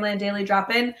Better family and Daily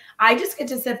Drop-In. I just get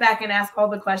to sit back and ask all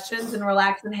the questions and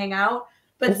relax and hang out.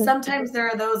 But sometimes there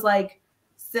are those like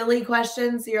silly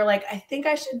questions. You're like, I think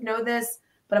I should know this,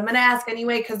 but I'm going to ask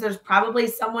anyway because there's probably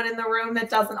someone in the room that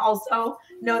doesn't also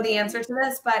know the answer to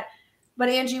this. But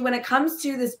Angie, when it comes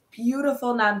to this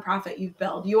beautiful nonprofit you've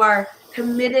built, you are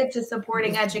committed to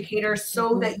supporting educators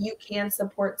so that you can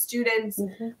support students.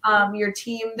 Your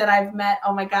team that I've met,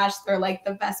 oh my gosh, they're like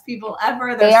the best people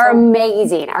ever. They are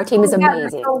amazing. Our team is amazing.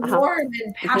 They're so warm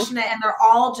and passionate, and they're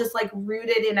all just like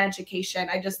rooted in education.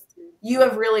 You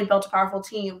have really built a powerful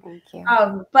team. Thank you.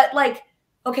 But like,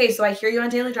 okay, so I hear you on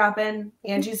Daily Drop-In.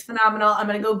 Angie's phenomenal. I'm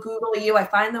going to go Google you. I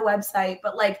find the website,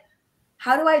 but like,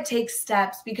 how do I take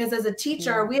steps? Because as a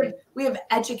teacher, we have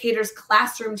educators,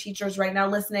 classroom teachers right now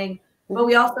listening, but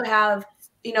we also have,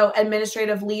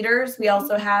 administrative leaders. We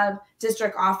also have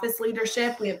district office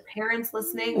leadership. We have parents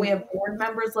listening. We have board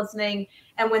members listening.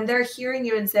 And when they're hearing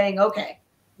you and saying, okay,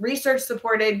 research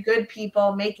supported, good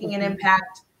people making an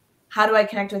impact, how do I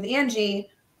connect with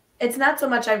Angie? It's not so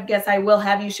much, I guess I will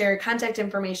have you share contact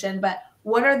information, but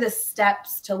what are the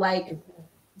steps to like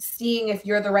seeing if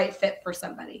you're the right fit for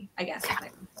somebody, I guess.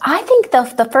 I think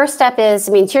the first step is,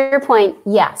 to your point,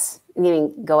 yes.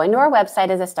 Go into our website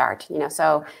as a start,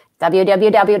 so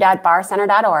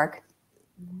www.barrcenter.org.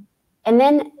 And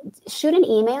then shoot an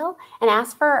email and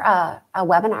ask for a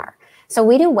webinar. So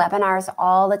we do webinars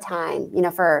all the time,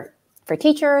 for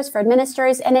teachers, for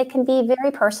administrators, and it can be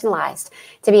very personalized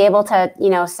to be able to,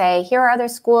 say, here are other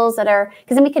schools that are,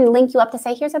 because then we can link you up to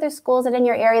say, here's other schools that in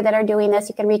your area that are doing this.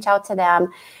 You can reach out to them.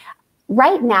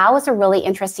 Right now is a really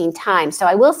interesting time. So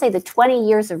I will say the 20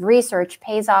 years of research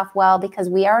pays off well because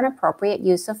we are an appropriate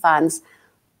use of funds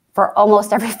for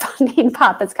almost every funding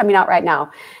pot that's coming out right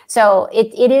now. So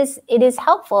it is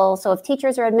helpful. So if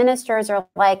teachers or administrators are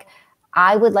like,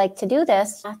 I would like to do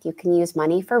this, you can use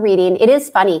money for reading. It is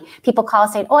funny. People call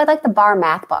us saying, oh, I'd like the BARR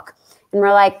math book. And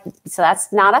we're like, so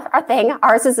that's not our thing.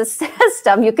 Ours is a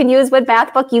system. You can use what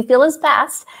math book you feel is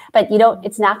best, but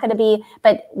it's not going to be,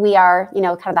 but we are,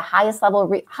 kind of the highest level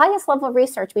of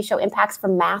research. We show impacts for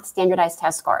math standardized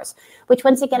test scores, which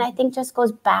once again, I think just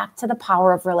goes back to the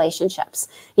power of relationships.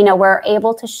 We're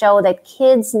able to show that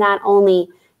kids not only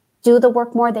do the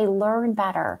work more, they learn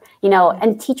better,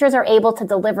 and teachers are able to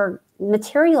deliver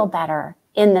material better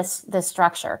in this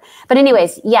structure. But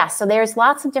anyways, yes, so there's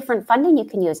lots of different funding you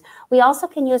can use. We also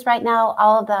can use right now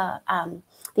all of the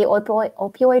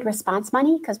opioid response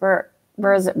money because we're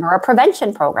a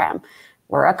prevention program.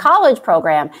 We're a college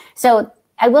program. So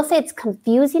I will say it's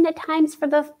confusing at times for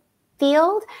the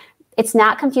field. It's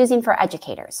not confusing for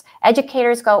educators.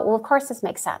 Educators go, well, of course this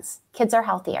makes sense. Kids are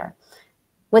healthier.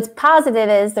 What's positive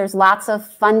is there's lots of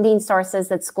funding sources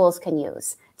that schools can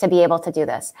use to be able to do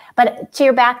this. But to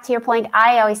your point,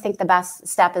 I always think the best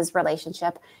step is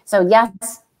relationship. So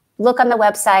yes, look on the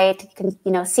website, you can,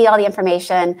 see all the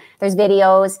information, there's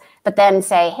videos, but then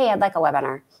say, hey, I'd like a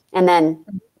webinar. And then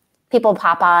people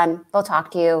pop on, they'll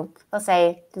talk to you, they'll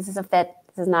say, this is a fit,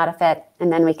 this is not a fit.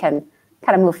 And then we can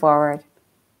kind of move forward.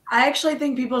 I actually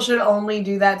think people should only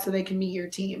do that so they can meet your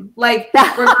team. Like,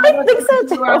 I think so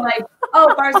too. You are like,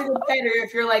 oh, BARR's a good fit. Or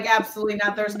if you're like, absolutely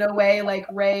not, there's no way, like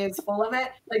Ray is full of it.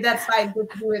 Like, that's fine.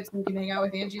 Just do it so you can hang out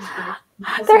with Angie's group.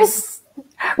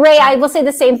 Ray, I will say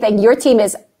the same thing. Your team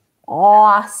is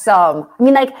awesome.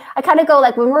 I kind of go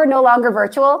like when we're no longer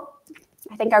virtual,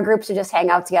 I think our group should just hang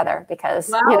out together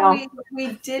because,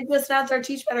 we did just announce our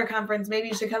Teach Better conference. Maybe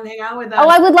you should come hang out with us. Oh,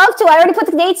 I would love to. I already put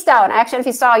the dates down. Actually, if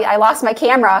you saw, I lost my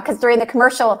camera because during the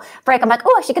commercial break, I'm like,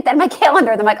 oh, I should get that in my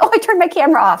calendar. And I'm like, oh, I turned my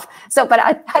camera off. So, but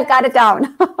I got it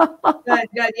down.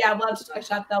 Good. Yeah, we'll have to talk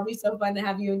shop. That'll be so fun to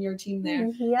have you and your team there.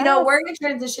 Yes. We're going to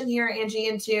transition here, Angie,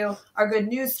 into our good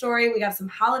news story. We got some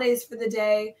holidays for the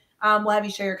day. We'll have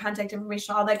you share your contact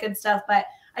information, all that good stuff. But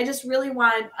I just really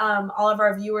want all of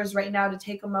our viewers right now to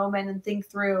take a moment and think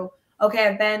through, okay,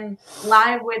 I've been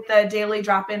live with the Daily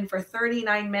Drop-In for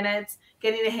 39 minutes,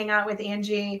 getting to hang out with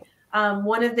Angie.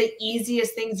 One of the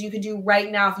easiest things you could do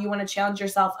right now if you want to challenge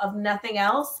yourself of nothing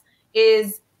else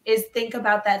is think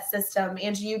about that system.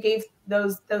 Angie, you gave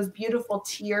those beautiful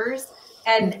tiers.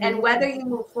 And whether you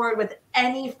move forward with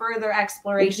any further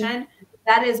exploration,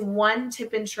 that is one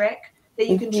tip and trick that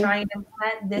you can try and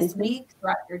implement this week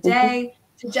throughout your day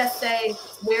to just say,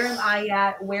 where am I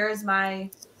at? Where's my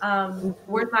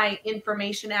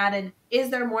information at? And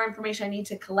is there more information I need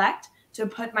to collect to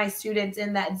put my students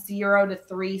in that 0 to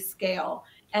 3 scale?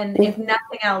 And if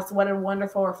nothing else, what a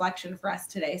wonderful reflection for us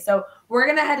today. So we're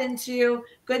going to head into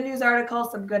good news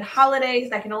articles, some good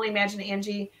holidays. I can only imagine,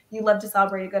 Angie, you love to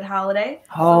celebrate a good holiday.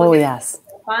 Oh, yes.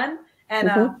 Fun. And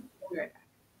we'll be right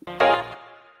back.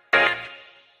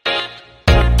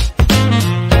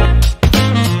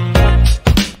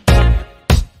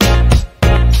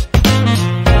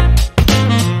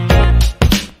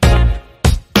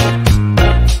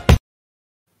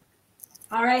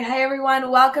 All right. Hi, everyone.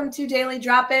 Welcome to Daily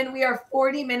Drop-In. We are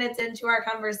 40 minutes into our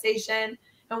conversation,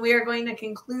 and we are going to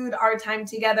conclude our time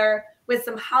together with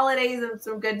some holidays and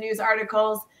some good news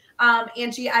articles.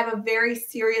 Angie, I have a very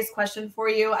serious question for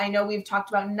you. I know we've talked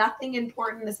about nothing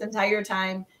important this entire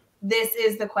time. This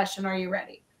is the question. Are you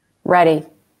ready? Ready.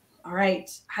 All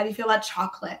right. How do you feel about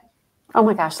chocolate? Oh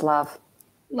my gosh, love.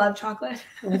 Love chocolate?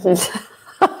 Today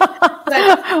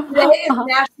is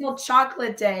National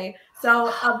Chocolate Day.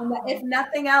 So if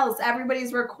nothing else,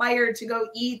 everybody's required to go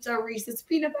eat a Reese's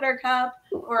peanut butter cup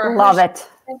or love it.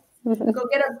 Go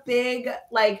get a big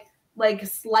like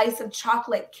slice of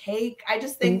chocolate cake. I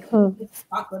just think it's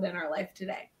chocolate in our life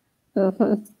today.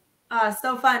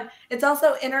 So fun. It's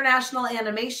also International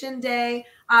Animation Day.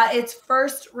 It's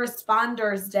First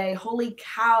Responders Day. Holy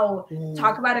cow.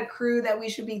 Talk about a crew that we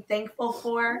should be thankful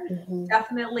for.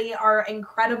 Definitely our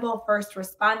incredible first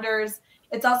responders.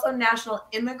 It's also National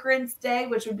Immigrants Day,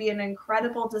 which would be an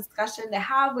incredible discussion to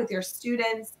have with your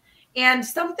students. And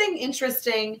something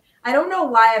interesting, I don't know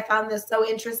why I found this so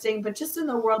interesting, but just in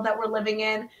the world that we're living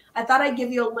in, I thought I'd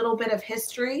give you a little bit of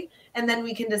history, and then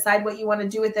we can decide what you want to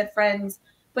do with it, friends.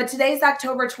 But today's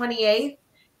October 28th,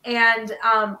 and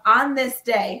on this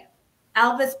day,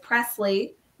 Elvis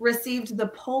Presley received the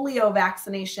polio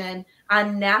vaccination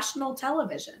on national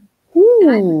television.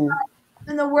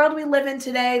 In the world we live in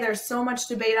today, there's so much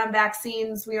debate on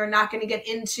vaccines. We are not going to get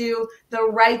into the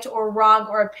right or wrong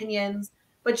or opinions,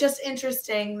 but just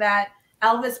interesting that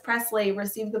Elvis Presley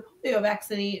received the polio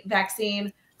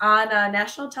vaccine on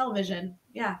national television.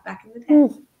 Yeah, back in the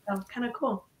day. So kind of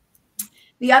cool.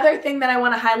 The other thing that I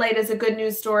want to highlight is a good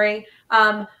news story.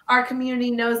 Our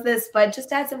community knows this, but just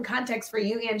to add some context for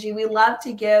you, Angie, we love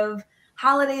to give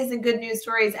holidays and good news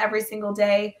stories every single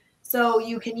day. So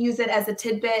you can use it as a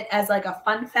tidbit, as like a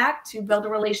fun fact to build a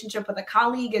relationship with a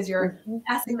colleague as you're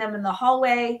passing them in the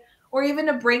hallway, or even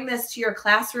to bring this to your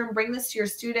classroom, bring this to your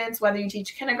students, whether you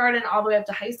teach kindergarten all the way up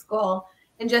to high school,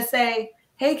 and just say,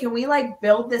 hey, can we like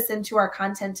build this into our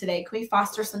content today? Can we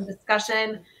foster some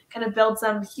discussion, kind of build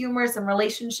some humor, some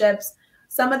relationships?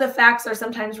 Some of the facts are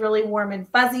sometimes really warm and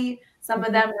fuzzy. Some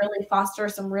of them really foster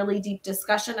some really deep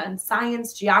discussion on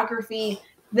science, geography.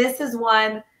 This is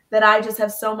one that I just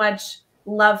have so much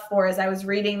love for as I was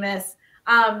reading this.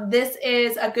 This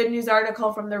is a good news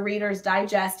article from the Reader's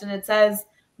Digest, and it says,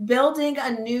 building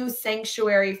a new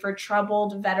sanctuary for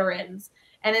troubled veterans.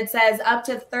 And it says up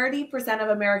to 30% of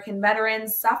American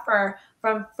veterans suffer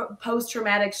from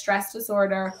post-traumatic stress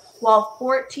disorder, while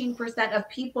 14% of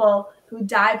people who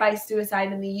die by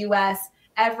suicide in the U.S.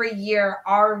 every year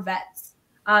are vets.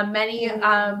 Many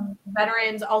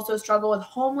veterans also struggle with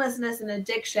homelessness and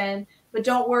addiction, but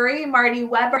don't worry, Marty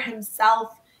Weber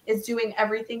himself is doing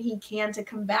everything he can to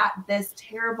combat this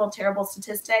terrible, terrible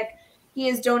statistic. He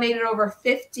has donated over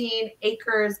 15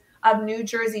 acres of New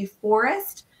Jersey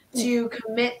forest to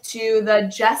commit to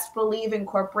the Just Believe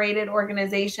Incorporated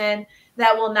organization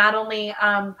that will not only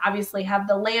obviously have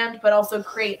the land, but also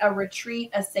create a retreat,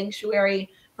 a sanctuary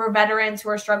for veterans who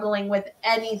are struggling with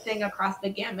anything across the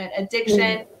gamut: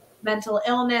 addiction, mental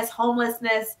illness,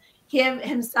 homelessness. Him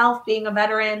himself being a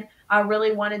veteran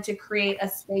really wanted to create a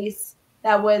space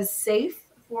that was safe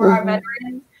for our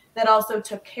veterans, that also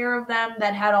took care of them,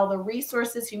 that had all the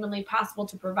resources humanly possible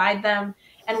to provide them.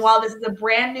 And while this is a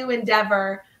brand new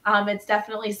endeavor, it's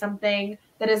definitely something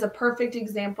that is a perfect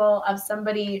example of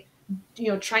somebody,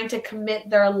 trying to commit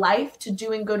their life to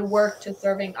doing good work, to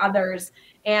serving others.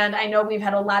 And I know we've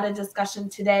had a lot of discussion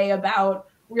today about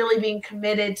really being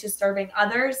committed to serving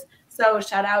others. So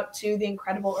shout out to the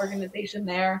incredible organization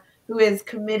there who is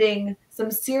committing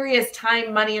some serious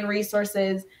time, money, and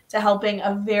resources to helping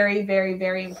a very, very,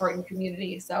 very important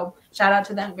community. So shout out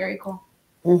to them. Very cool.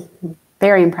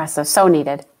 Very impressive. So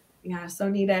needed. Yeah, so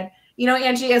needed.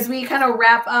 Angie, as we kind of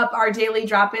wrap up our daily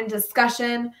drop-in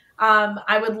discussion,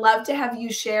 I would love to have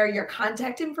you share your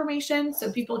contact information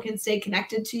so people can stay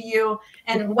connected to you.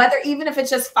 And whether, even if it's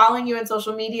just following you on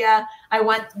social media, I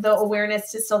want the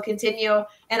awareness to still continue.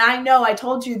 And I know I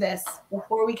told you this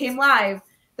before we came live,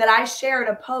 that I shared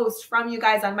a post from you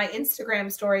guys on my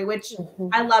Instagram story, which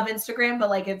I love Instagram, but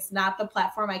like it's not the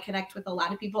platform I connect with a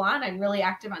lot of people on. I'm really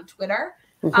active on Twitter,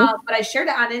 but I shared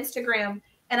it on Instagram,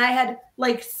 and I had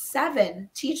like 7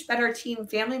 Teach Better Team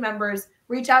family members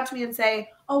reach out to me and say,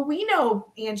 oh, we know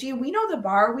Angie, we know the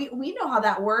BARR, we know how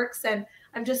that works. And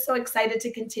I'm just so excited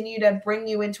to continue to bring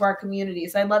you into our community.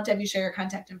 So I'd love to have you share your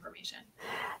contact information.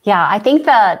 Yeah, I think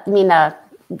hitting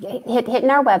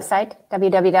our website,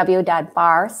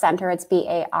 www.barrcenter, it's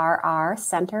BARR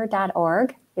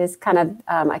center.org, is kind of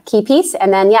a key piece.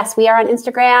 And then, yes, we are on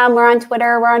Instagram, we're on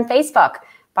Twitter, we're on Facebook,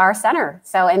 BARR Center.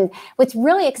 So, and what's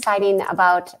really exciting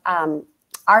about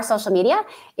our social media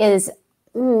is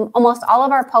almost all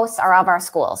of our posts are of our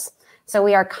schools. So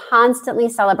we are constantly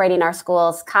celebrating our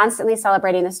schools, constantly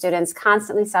celebrating the students,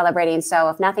 constantly celebrating. So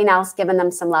if nothing else, giving them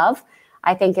some love,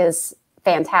 I think is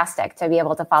fantastic to be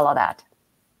able to follow that.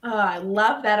 Oh, I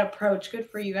love that approach. Good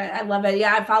for you. I love it.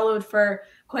 Yeah, I followed for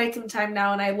quite some time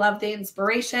now, and I love the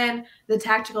inspiration, the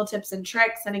tactical tips and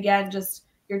tricks. And again, just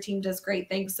your team does great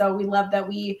things. So we love that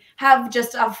we have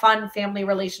just a fun family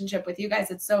relationship with you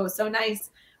guys. It's so, so nice.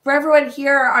 For everyone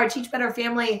here, our Teach Better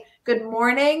family, good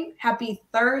morning. Happy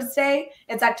Thursday.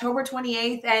 It's October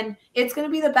 28th, and it's going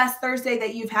to be the best Thursday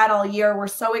that you've had all year. We're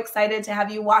so excited to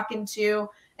have you walk into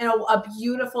a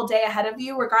beautiful day ahead of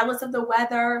you, regardless of the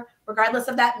weather, regardless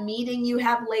of that meeting you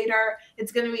have later.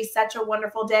 It's going to be such a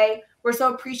wonderful day. We're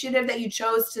so appreciative that you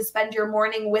chose to spend your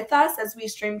morning with us as we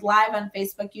streamed live on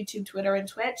Facebook, YouTube, Twitter, and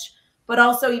Twitch. But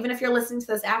also, even if you're listening to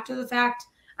this after the fact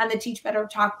on the Teach Better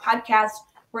Talk podcast,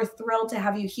 we're thrilled to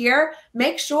have you here.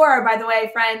 Make sure, by the way,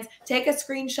 friends, take a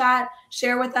screenshot,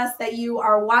 share with us that you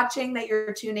are watching, that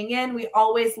you're tuning in. We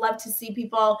always love to see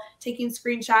people taking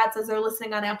screenshots as they're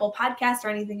listening on Apple Podcasts or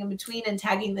anything in between and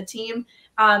tagging the team.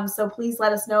 So please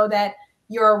let us know that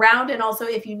you're around. And also,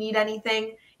 if you need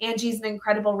anything, Angie's an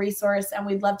incredible resource, and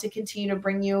we'd love to continue to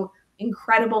bring you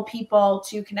incredible people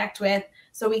to connect with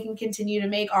so we can continue to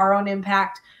make our own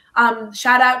impact.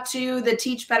 Shout out to the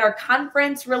Teach Better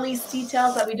conference release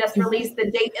details that we just released, the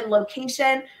date and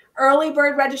location. Early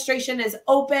bird registration is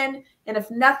open. And if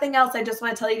nothing else, I just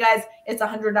want to tell you guys it's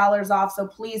 $100 off. So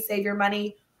please save your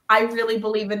money. I really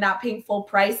believe in not paying full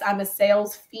price. I'm a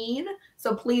sales fiend.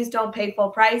 So please don't pay full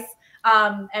price.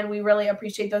 And we really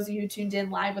appreciate those of you who tuned in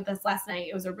live with us last night.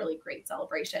 It was a really great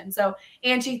celebration. So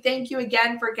Angie, thank you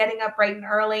again for getting up bright and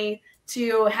early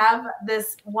to have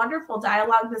this wonderful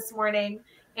dialogue this morning.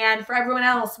 And for everyone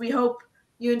else, we hope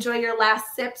you enjoy your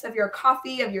last sips of your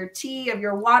coffee, of your tea, of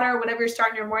your water, whatever you're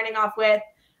starting your morning off with.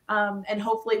 And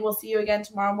hopefully we'll see you again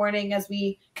tomorrow morning as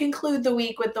we conclude the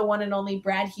week with the one and only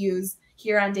Brad Hughes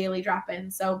here on Daily Drop-In.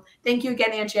 So thank you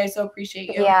again, Angie. I so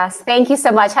appreciate you. Yes, thank you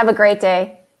so much. Have a great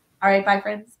day. All right, bye,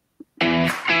 friends.